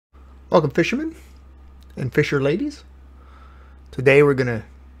Welcome, fishermen and fisher ladies. Today we're gonna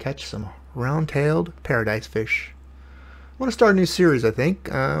catch some round-tailed paradise fish. I want to start a new series, I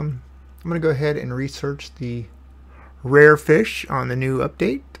think. I'm gonna go ahead and research the rare fish on the new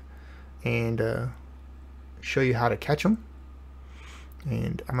update and show you how to catch them.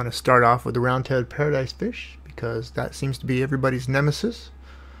 And I'm gonna start off with the round-tailed paradise fish because that seems to be everybody's nemesis.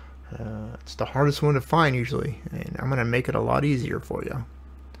 It's the hardest one to find usually, and I'm gonna make it a lot easier for you.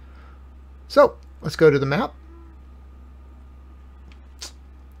 So let's go to the map.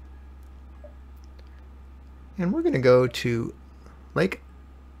 And we're going to go to Lake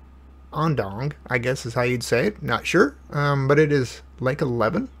Ondong, I guess is how you'd say it. Not sure, but it is Lake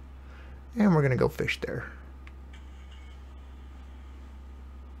 11. And we're going to go fish there.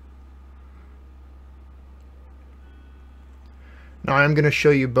 Now I'm going to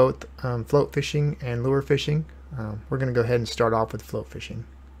show you both float fishing and lure fishing. We're going to go ahead and start off with float fishing.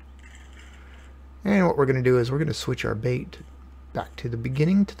 And what we're going to do is we're going to switch our bait back to the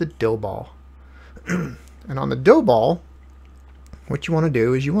beginning to the dough ball. And on the dough ball, what you want to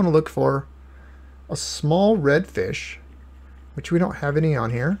do is you want to look for a small red fish, which we don't have any on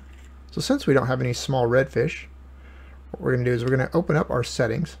here. So since we don't have any small red fish, what we're going to do is we're going to open up our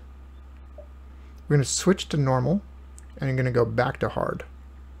settings. We're going to switch to normal, and you're going to go back to hard.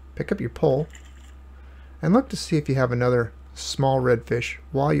 Pick up your pole, and look to see if you have another small red fish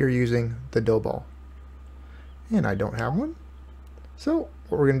while you're using the dough ball. And I don't have one. So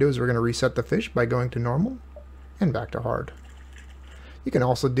what we're going to do is we're going to reset the fish by going to normal and back to hard. You can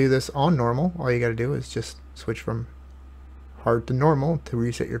also do this on normal. All you got to do is just switch from hard to normal to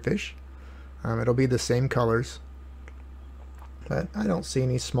reset your fish. It'll be the same colors, but I don't see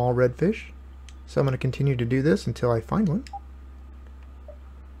any small red fish, so I'm going to continue to do this until I find one.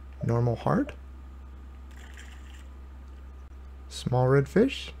 Normal, hard. Small red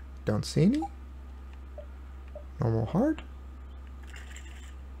fish, don't see any. Normal, hard.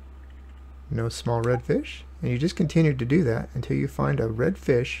 No small red fish. And you just continue to do that until you find a red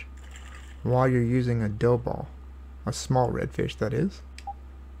fish while you're using a dough ball. A small red fish, that is.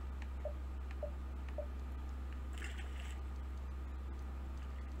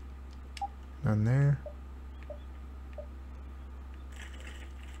 None there.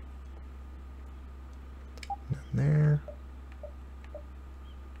 None there.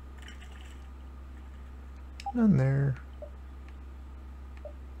 None there.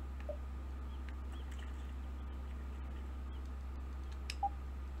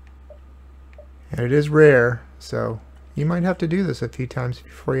 And it is rare, so you might have to do this a few times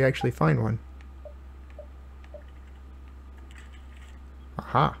before you actually find one.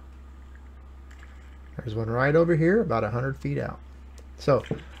 Aha! There's one right over here, about 100 feet out. So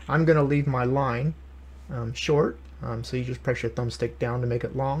I'm going to leave my line short, so you just press your thumbstick down to make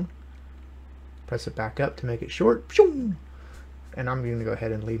it long. Press it back up to make it short. And I'm going to go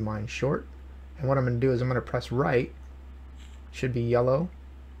ahead and leave mine short. And what I'm going to do is I'm going to press right. It should be yellow.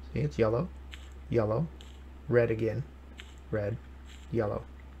 See, it's yellow. Yellow. Red again. Red. Yellow.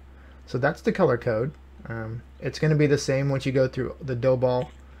 So that's the color code. It's going to be the same once you go through the dough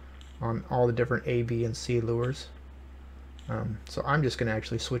ball on all the different A, B, and C lures. So I'm just going to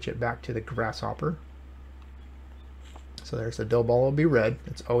actually switch it back to the grasshopper. So there's the dough ball will be red.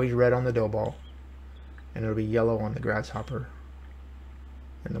 It's always red on the dough ball. And it'll be yellow on the grasshopper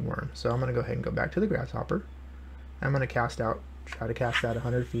and the worm. So I'm going to go ahead and go back to the grasshopper. I'm going to cast out, try to cast out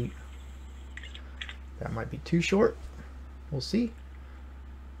 100 feet. That might be too short. We'll see.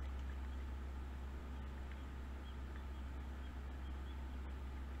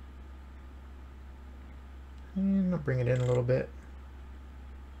 And I'll bring it in a little bit.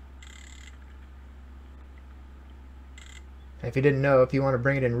 If you didn't know, if you want to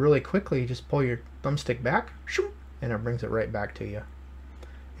bring it in really quickly, you just pull your thumbstick back, and it brings it right back to you.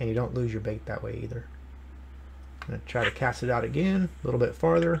 And you don't lose your bait that way either. I'm going to try to cast it out again, a little bit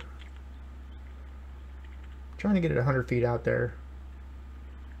farther. Trying to get it 100 feet out there.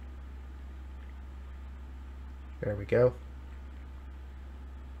 There we go.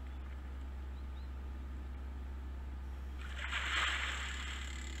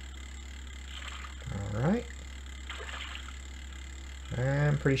 All right.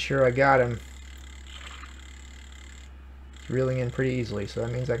 I'm pretty sure I got him. It's reeling in pretty easily, so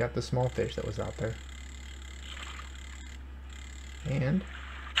that means I got the small fish that was out there. And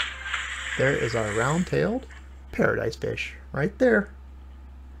there is our round-tailed paradise fish right there.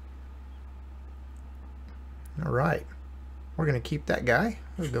 Alright, we're going to keep that guy.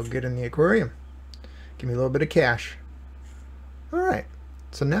 We'll go get in the aquarium. Give me a little bit of cash. Alright,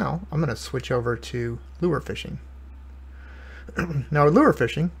 so now I'm going to switch over to lure fishing. Now lure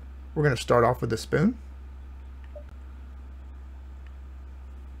fishing, we're going to start off with a spoon.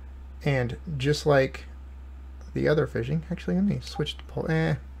 And just like the other fishing, actually let me switch the pole.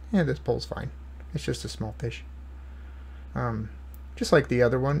 Yeah, this pole's fine. It's just a small fish. Just like the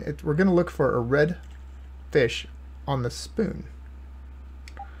other one, we're going to look for a red fish on the spoon.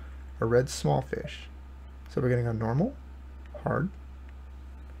 A red small fish. So we're going to go normal, hard,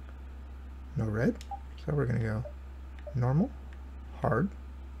 no red. So we're going to go normal, hard,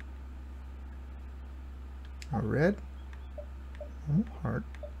 no red, normal, hard.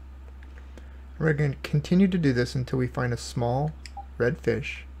 We're going to continue to do this until we find a small red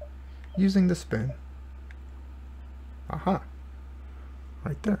fish using the spoon. Aha!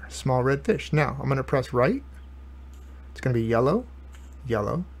 Right there, small red fish. Now I'm going to press right. It's going to be yellow,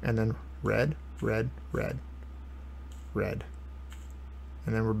 yellow, and then red, red, red, red.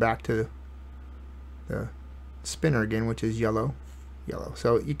 And then we're back to the spinner again, which is yellow, yellow.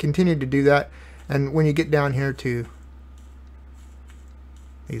 So you continue to do that, and when you get down here to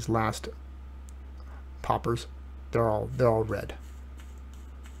these last poppers, they're all red.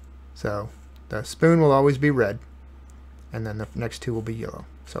 So the spoon will always be red, and then the next two will be yellow.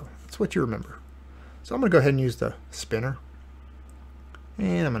 So that's what you remember. So I'm going to go ahead and use the spinner,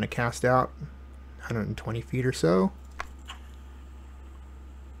 and I'm going to cast out 120 feet or so.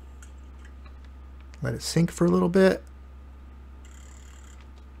 Let it sink for a little bit.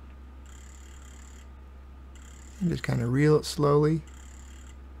 And just kind of reel it slowly.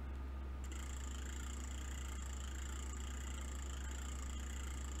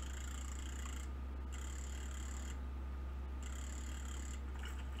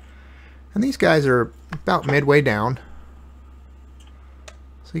 And these guys are about midway down.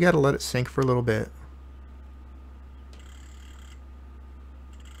 So you got to let it sink for a little bit.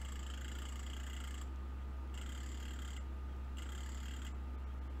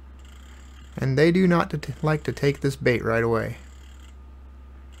 And they do not like to take this bait right away.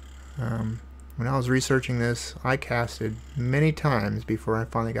 When I was researching this, I casted many times before I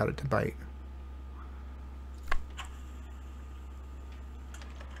finally got it to bite.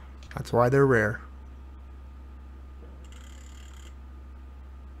 That's why they're rare.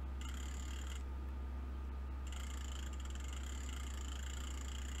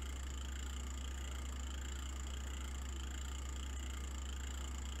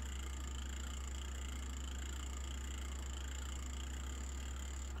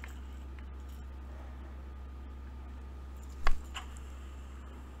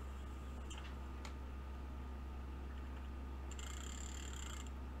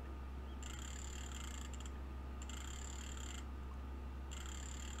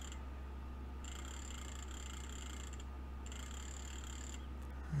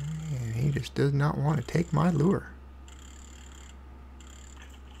 Just does not want to take my lure,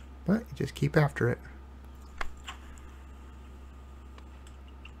 but you just keep after it.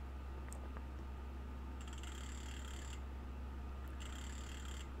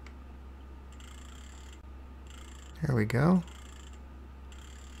 There we go.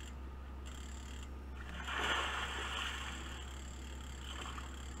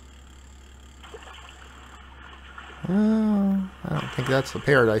 I don't think that's the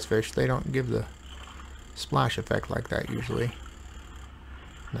paradise fish. They don't give the splash effect like that usually.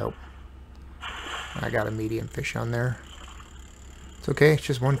 Nope. I got a medium fish on there. It's okay, it's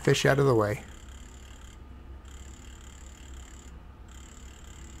just one fish out of the way.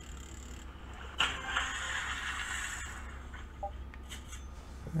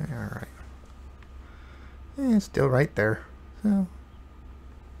 Alright. It's still right there. So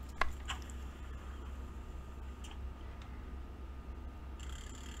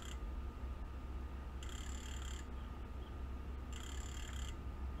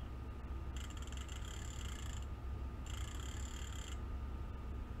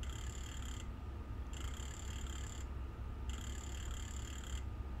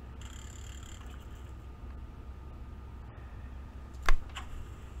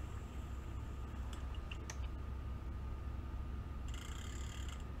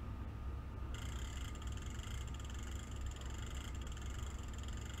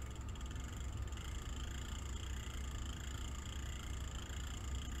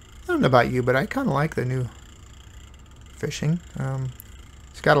I don't know about you, but I kind of like the new fishing.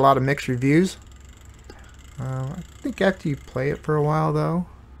 It's got a lot of mixed reviews. I think after you play it for a while, though,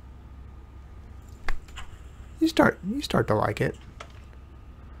 you start to like it.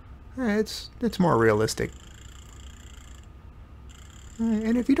 It's more realistic.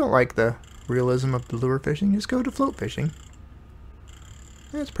 And if you don't like the realism of the lure fishing, just go to float fishing.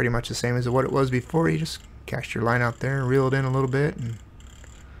 It's pretty much the same as what it was before. You just cast your line out there and reel it in a little bit, and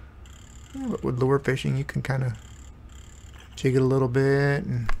Yeah, but with lure fishing, you can kind of jig it a little bit,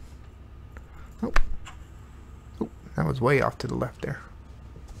 and oh, that was way off to the left there.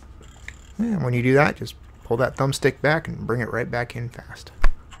 And when you do that, just pull that thumbstick back and bring it right back in fast.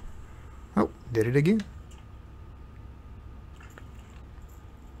 Oh, did it again.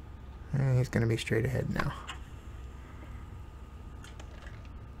 And he's going to be straight ahead now.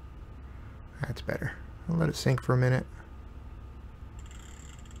 That's better. I'll let it sink for a minute.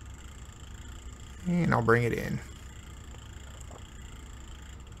 And I'll bring it in.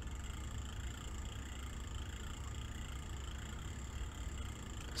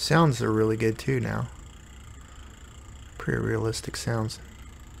 Sounds are really good too now. Pretty realistic sounds.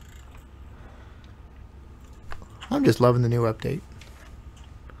 I'm just loving the new update.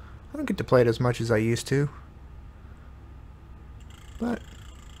 I don't get to play it as much as I used to, but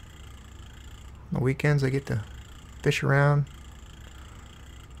on the weekends I get to fish around.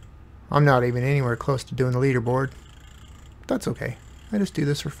 I'm not even anywhere close to doing the leaderboard. That's okay. I just do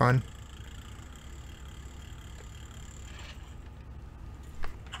this for fun.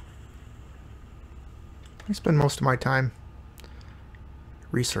 I spend most of my time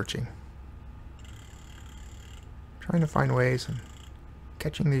researching, trying to find ways and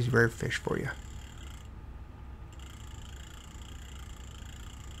catching these rare fish for you.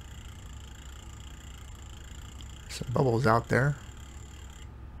 Some bubbles out there.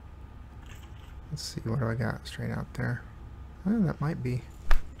 Let's see, what do I got straight out there? Oh, that might be.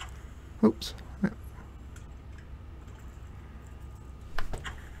 Oops.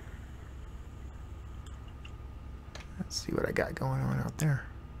 Let's see what I got going on out there.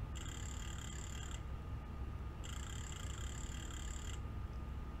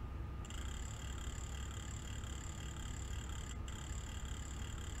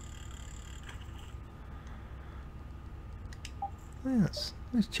 Yes,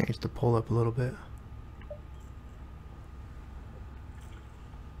 let's change the pull up a little bit.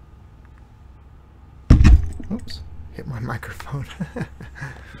 Oops, hit my microphone.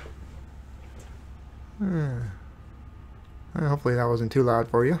 Hopefully that wasn't too loud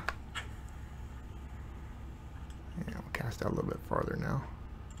for you. Yeah, we'll cast out a little bit farther now.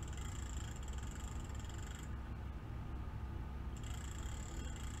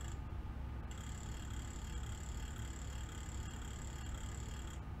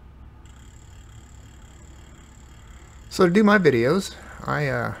 So to do my videos, I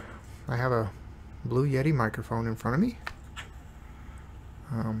have a Blue Yeti microphone in front of me.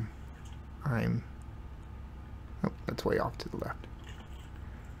 Oh, that's way off to the left.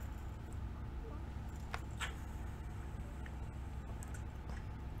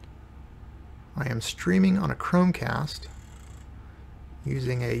 I am streaming on a Chromecast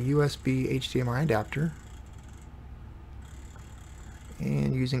using a USB HDMI adapter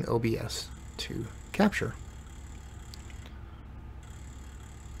and using OBS to capture.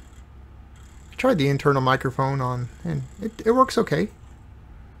 I tried the internal microphone on, and it works okay.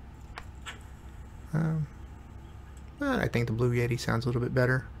 But I think the Blue Yeti sounds a little bit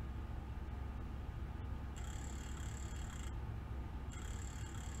better.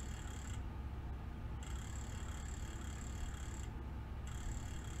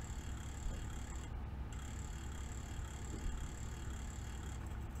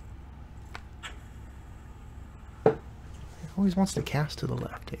 It always wants to cast to the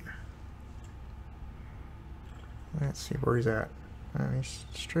left here. Let's see where he's at. He's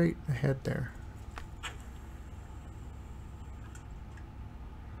straight ahead there.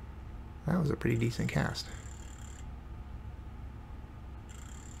 That was a pretty decent cast.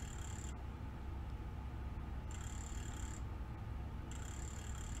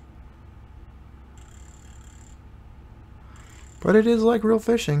 But it is like real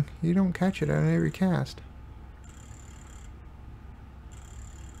fishing. You don't catch it on every cast.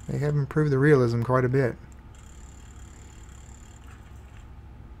 They have improved the realism quite a bit.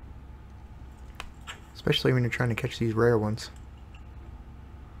 Especially when you're trying to catch these rare ones.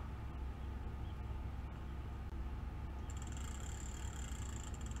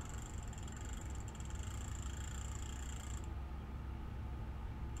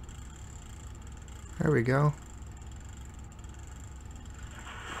 There we go.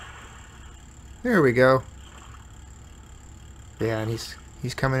 There we go. Yeah, and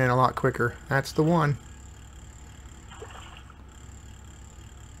he's coming in a lot quicker. That's the one.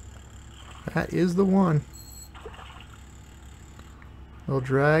 That is the one. Little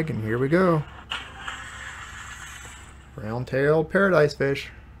drag, and here we go. Roundtailed Paradise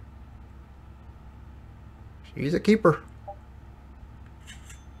Fish. She's a keeper.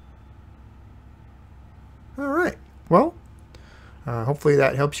 Alright. Well, hopefully hopefully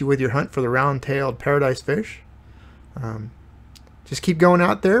that helps you with your hunt for the round-tailed paradise fish. Just keep going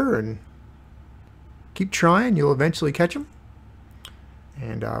out there and keep trying. You'll eventually catch them.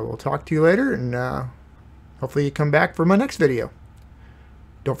 And we'll talk to you later, and hopefully you come back for my next video.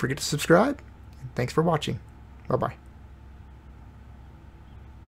 Don't forget to subscribe. Thanks for watching. Bye-bye.